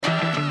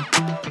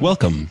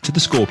Welcome to the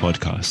Score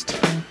podcast.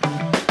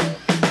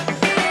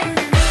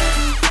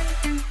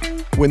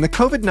 When the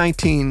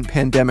COVID-19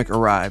 pandemic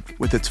arrived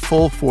with its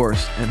full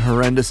force and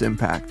horrendous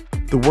impact,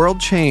 the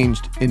world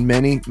changed in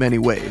many, many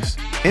ways.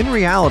 In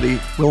reality,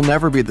 we'll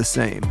never be the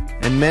same,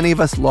 and many of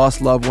us lost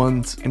loved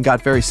ones and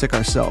got very sick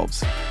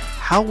ourselves.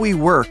 How we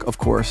work, of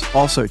course,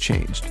 also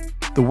changed.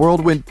 The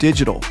world went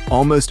digital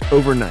almost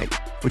overnight,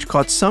 which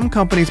caught some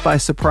companies by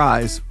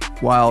surprise,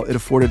 while it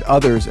afforded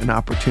others an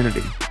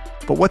opportunity.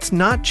 But what's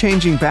not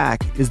changing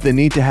back is the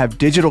need to have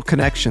digital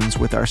connections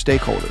with our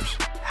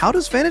stakeholders. How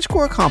does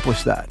VantageScore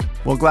accomplish that?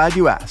 Well, glad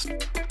you asked.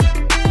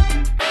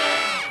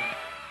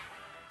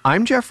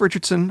 I'm Jeff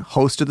Richardson,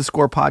 host of the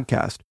Score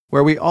podcast,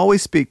 where we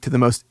always speak to the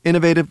most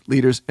innovative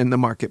leaders in the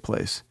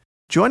marketplace.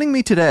 Joining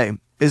me today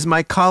is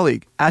my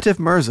colleague, Atif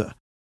Mirza,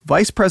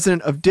 Vice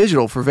President of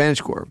Digital for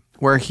VantageScore,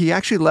 where he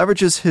actually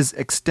leverages his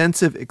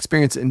extensive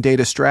experience in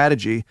data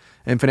strategy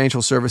and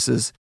financial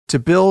services to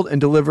build and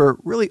deliver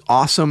really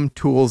awesome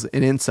tools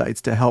and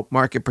insights to help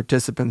market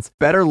participants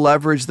better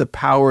leverage the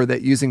power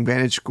that using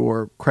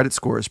VantageScore credit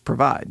scores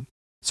provide.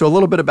 So a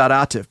little bit about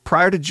Atif.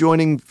 Prior to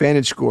joining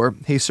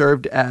VantageScore, he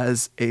served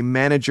as a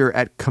manager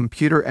at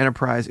Computer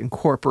Enterprise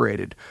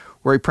Incorporated,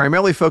 where he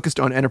primarily focused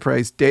on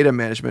enterprise data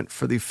management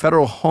for the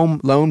Federal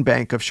Home Loan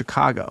Bank of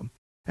Chicago.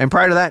 And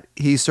prior to that,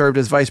 he served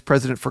as Vice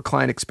President for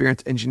Client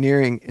Experience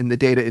Engineering in the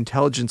Data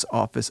Intelligence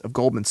Office of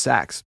Goldman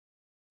Sachs.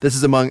 This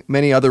is among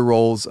many other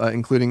roles,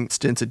 including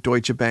stints at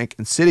Deutsche Bank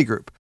and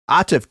Citigroup.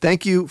 Atif,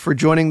 thank you for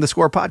joining the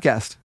Score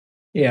podcast.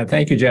 Yeah,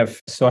 thank you,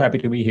 Jeff. So happy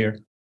to be here.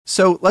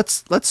 So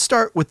let's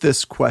start with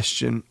this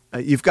question.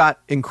 You've got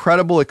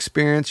incredible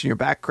experience, and your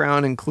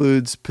background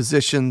includes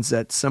positions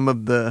at some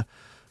of the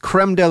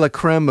creme de la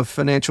creme of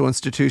financial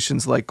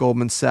institutions like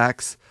Goldman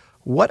Sachs.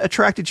 What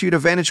attracted you to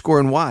VantageScore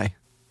and why,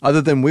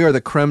 other than we are the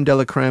creme de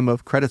la creme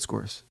of credit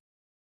scores?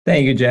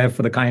 Thank you, Jeff,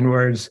 for the kind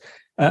words.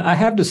 I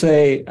have to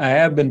say, I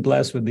have been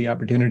blessed with the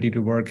opportunity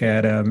to work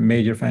at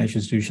major financial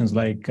institutions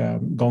like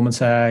Goldman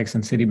Sachs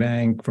and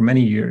Citibank for many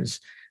years.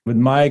 With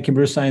my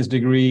computer science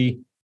degree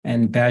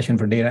and passion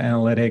for data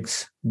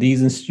analytics,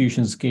 these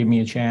institutions gave me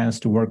a chance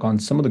to work on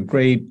some of the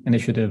great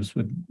initiatives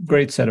with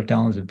great set of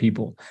talented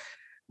people.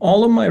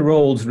 All of my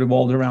roles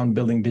revolved around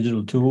building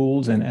digital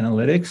tools and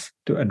analytics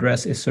to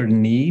address a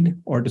certain need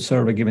or to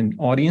serve a given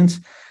audience.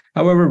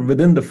 However,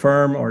 within the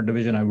firm or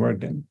division I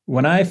worked in,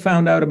 when I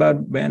found out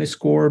about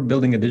VantageScore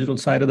building a digital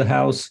side of the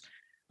house,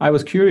 I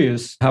was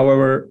curious.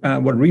 However,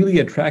 what really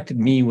attracted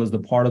me was the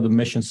part of the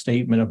mission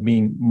statement of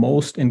being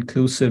most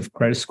inclusive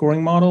credit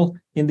scoring model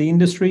in the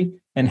industry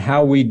and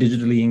how we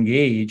digitally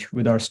engage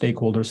with our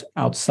stakeholders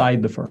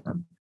outside the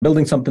firm.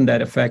 Building something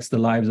that affects the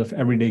lives of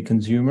everyday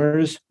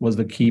consumers was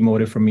the key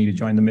motive for me to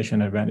join the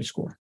mission at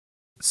VantageScore.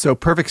 So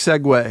perfect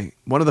segue.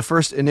 One of the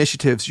first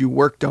initiatives you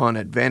worked on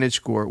at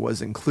VantageScore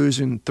was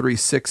Inclusion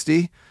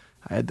 360.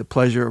 I had the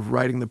pleasure of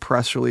writing the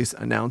press release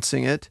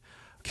announcing it.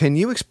 Can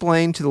you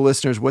explain to the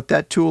listeners what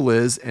that tool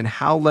is and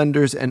how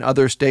lenders and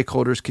other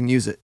stakeholders can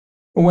use it?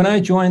 When I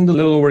joined a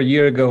little over a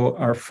year ago,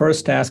 our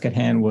first task at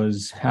hand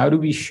was how do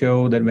we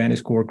show that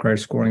VantageScore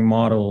credit scoring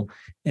model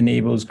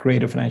enables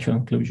greater financial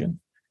inclusion?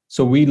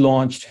 So we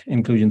launched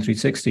Inclusion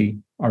 360,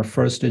 our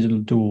first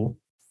digital tool.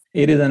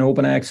 It is an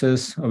open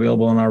access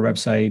available on our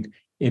website.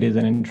 It is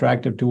an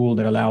interactive tool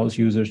that allows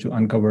users to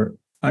uncover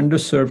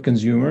underserved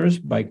consumers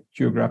by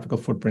geographical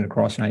footprint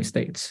across the United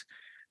States.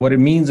 What it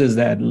means is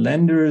that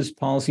lenders,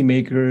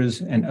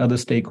 policymakers, and other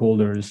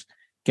stakeholders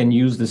can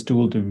use this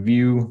tool to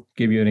view,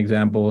 give you an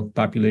example,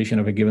 population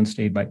of a given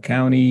state by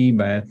county,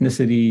 by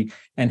ethnicity,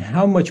 and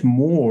how much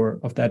more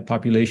of that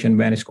population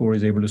VantageScore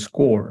is able to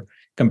score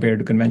compared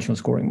to conventional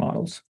scoring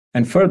models.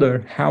 And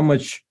further, how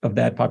much of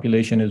that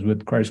population is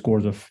with credit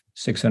scores of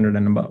 600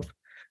 and above.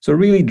 So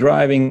really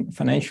driving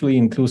financially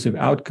inclusive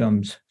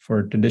outcomes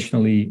for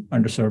traditionally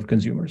underserved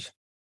consumers.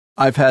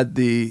 I've had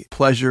the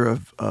pleasure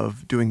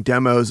of doing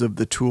demos of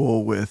the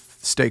tool with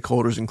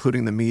stakeholders,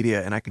 including the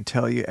media, and I can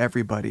tell you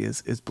everybody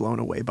is blown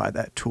away by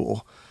that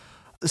tool.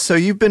 So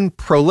you've been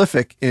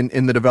prolific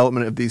in the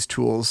development of these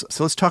tools.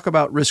 So let's talk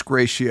about risk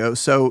ratio.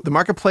 So the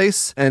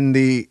marketplace and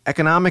the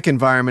economic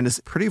environment is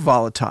pretty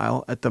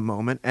volatile at the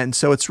moment. And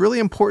so it's really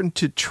important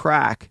to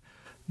track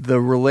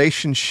the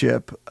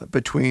relationship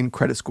between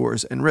credit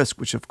scores and risk,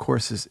 which of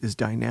course is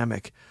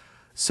dynamic.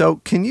 So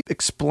can you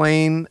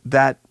explain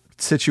that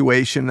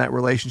situation, that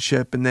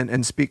relationship,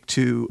 and speak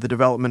to the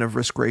development of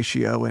risk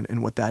ratio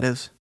and what that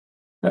is?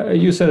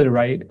 You said it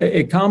right.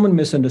 A common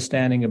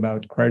misunderstanding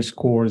about credit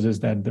scores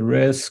is that the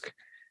risk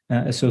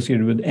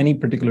associated with any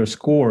particular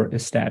score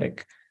is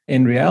static.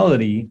 In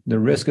reality, the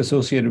risk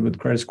associated with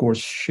credit scores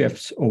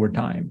shifts over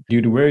time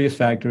due to various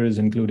factors,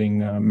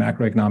 including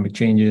macroeconomic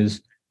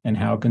changes and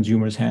how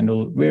consumers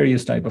handle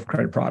various types of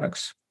credit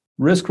products.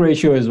 Risk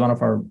ratio is one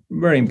of our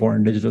very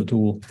important digital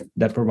tool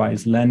that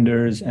provides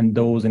lenders and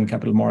those in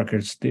capital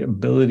markets the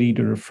ability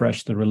to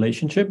refresh the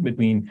relationship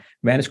between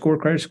VantageScore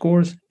credit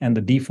scores and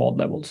the default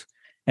levels.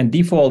 And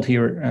default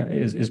here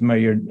is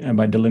measured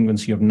by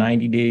delinquency of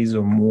 90 days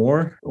or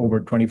more over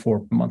a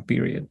 24-month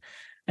period.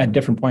 at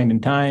different point in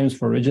times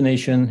for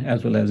origination,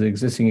 as well as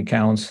existing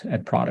accounts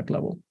at product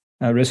level.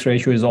 Risk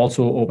ratio is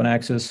also open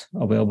access,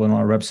 available on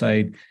our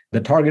website.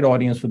 The target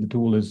audience for the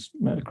tool is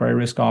credit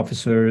risk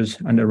officers,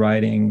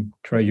 underwriting,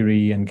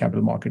 treasury, and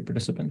capital market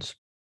participants.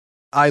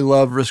 I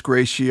love risk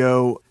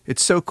ratio.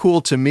 It's so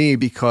cool to me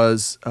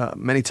because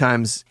many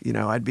times,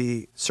 I'd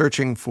be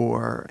searching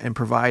for and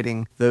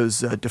providing those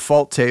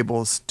default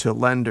tables to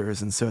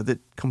lenders, and so that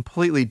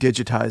completely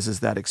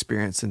digitizes that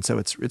experience. And so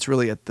it's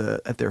really at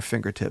their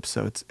fingertips.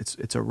 So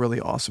it's a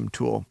really awesome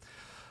tool.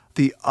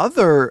 The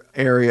other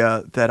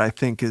area that I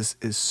think is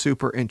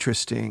super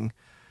interesting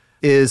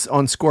is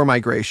on score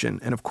migration.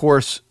 And of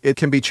course, it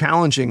can be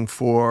challenging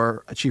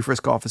for a chief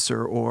risk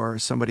officer or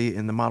somebody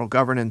in the model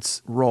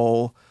governance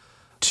role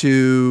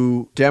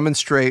to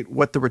demonstrate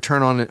what the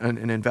return on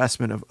an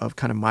investment of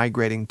kind of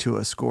migrating to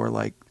a score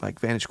like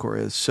VantageScore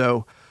is.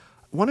 So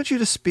I wanted you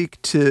to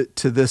speak to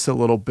this a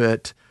little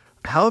bit.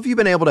 How have you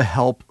been able to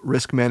help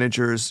risk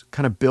managers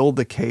kind of build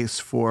the case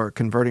for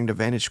converting to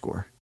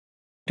VantageScore?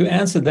 To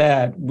answer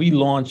that, we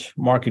launched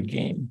Market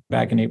Gain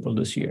back in April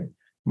this year.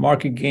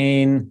 Market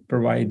Gain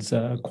provides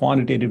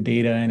quantitative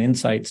data and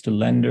insights to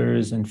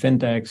lenders and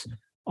fintechs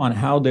on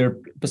how their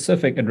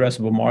specific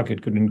addressable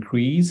market could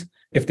increase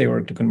if they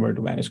were to convert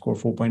to VantageScore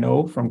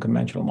 4.0 from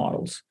conventional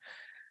models.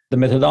 The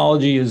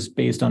methodology is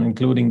based on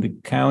including the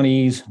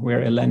counties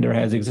where a lender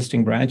has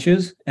existing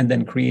branches and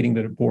then creating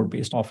the report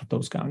based off of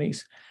those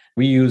counties.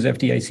 We use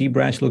FDIC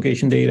branch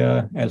location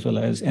data as well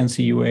as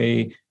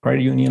NCUA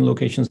credit union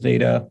locations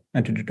data,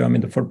 and to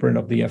determine the footprint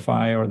of the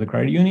FI or the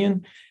credit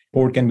union.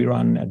 Report can be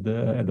run at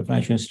the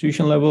financial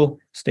institution level,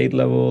 state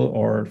level,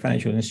 or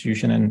financial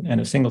institution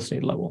and a single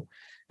state level.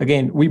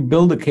 Again, we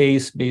build a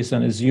case based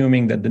on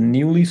assuming that the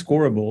newly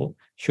scorable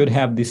should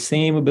have the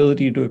same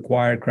ability to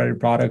acquire credit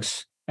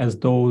products as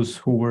those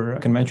who were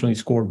conventionally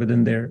scored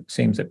within their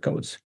same zip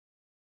codes.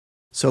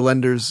 So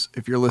lenders,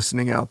 if you're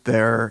listening out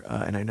there,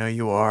 and I know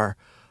you are,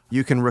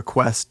 you can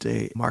request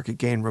a market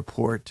gain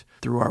report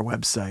through our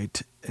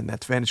website, and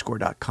that's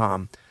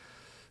VantageScore.com.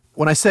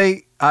 When I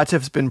say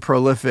Atif's been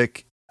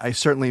prolific, I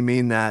certainly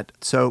mean that.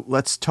 So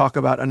let's talk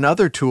about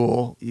another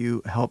tool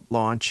you helped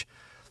launch.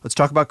 Let's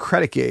talk about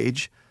Credit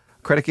Gauge.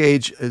 Credit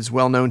Gauge is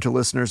well known to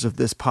listeners of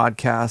this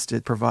podcast.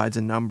 It provides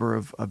a number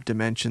of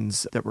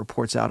dimensions that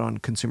reports out on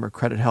consumer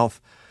credit health.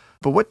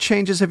 But what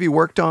changes have you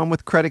worked on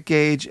with Credit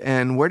Gauge,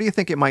 and where do you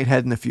think it might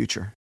head in the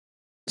future?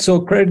 So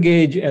Credit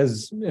Gauge,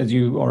 as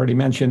you already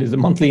mentioned, is a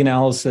monthly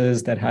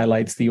analysis that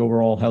highlights the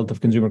overall health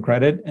of consumer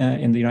credit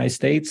in the United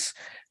States.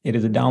 It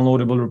is a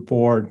downloadable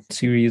report,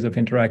 series of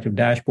interactive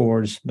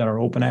dashboards that are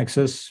open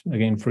access,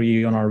 again,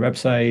 free on our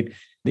website.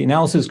 The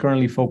analysis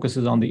currently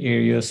focuses on the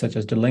areas such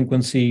as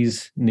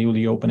delinquencies,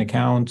 newly open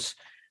accounts,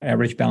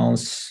 average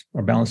balance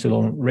or balance to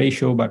loan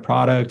ratio by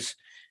products.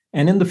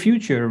 And in the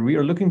future, we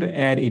are looking to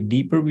add a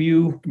deeper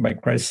view by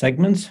credit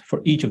segments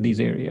for each of these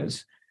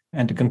areas.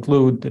 And to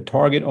conclude, the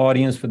target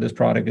audience for this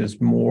product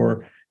is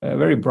more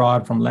very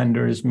broad, from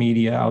lenders,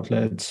 media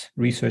outlets,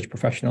 research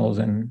professionals,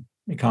 and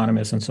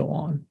economists, and so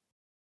on.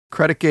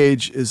 Credit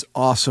Gauge is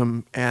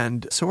awesome,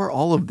 and so are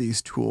all of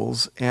these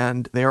tools,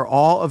 and they are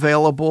all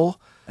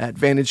available at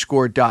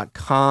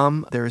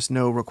VantageScore.com. There is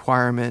no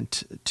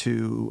requirement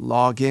to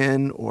log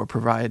in or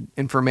provide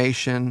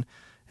information,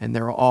 and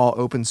they're all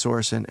open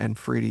source and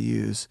free to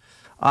use.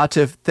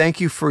 Atif, thank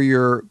you for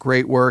your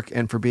great work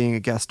and for being a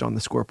guest on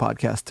the Score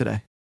podcast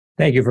today.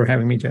 Thank you for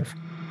having me, Jeff.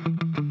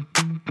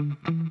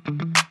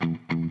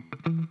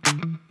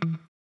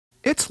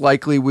 It's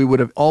likely we would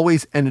have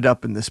always ended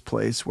up in this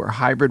place where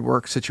hybrid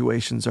work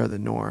situations are the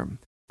norm,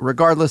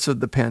 regardless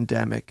of the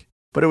pandemic,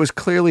 but it was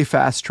clearly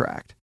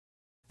fast-tracked.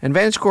 And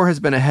VantageScore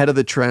has been ahead of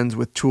the trends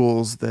with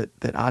tools that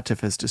Atif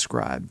has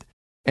described.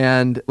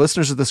 And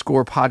listeners of the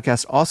Score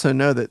podcast also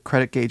know that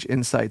Credit Gauge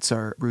insights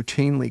are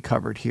routinely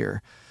covered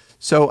here.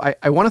 So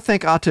I want to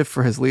thank Atif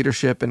for his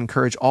leadership and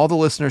encourage all the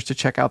listeners to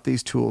check out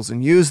these tools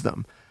and use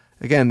them.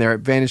 Again, they're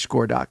at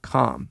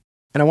VantageScore.com.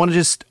 And I want to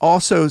just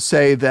also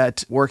say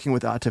that working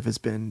with Atif has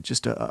been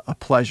just a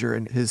pleasure,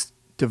 and his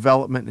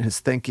development and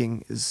his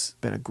thinking has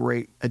been a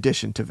great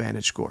addition to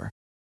VantageScore.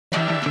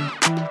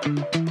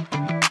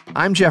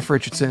 I'm Jeff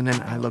Richardson,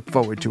 and I look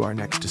forward to our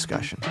next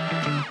discussion.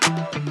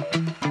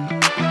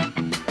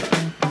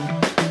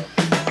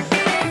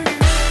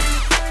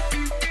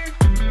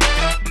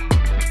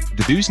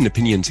 The views and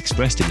opinions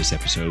expressed in this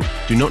episode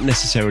do not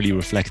necessarily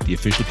reflect the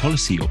official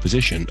policy or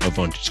position of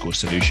VantageScore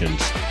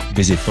Solutions.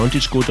 Visit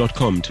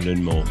VantageScore.com to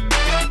learn more.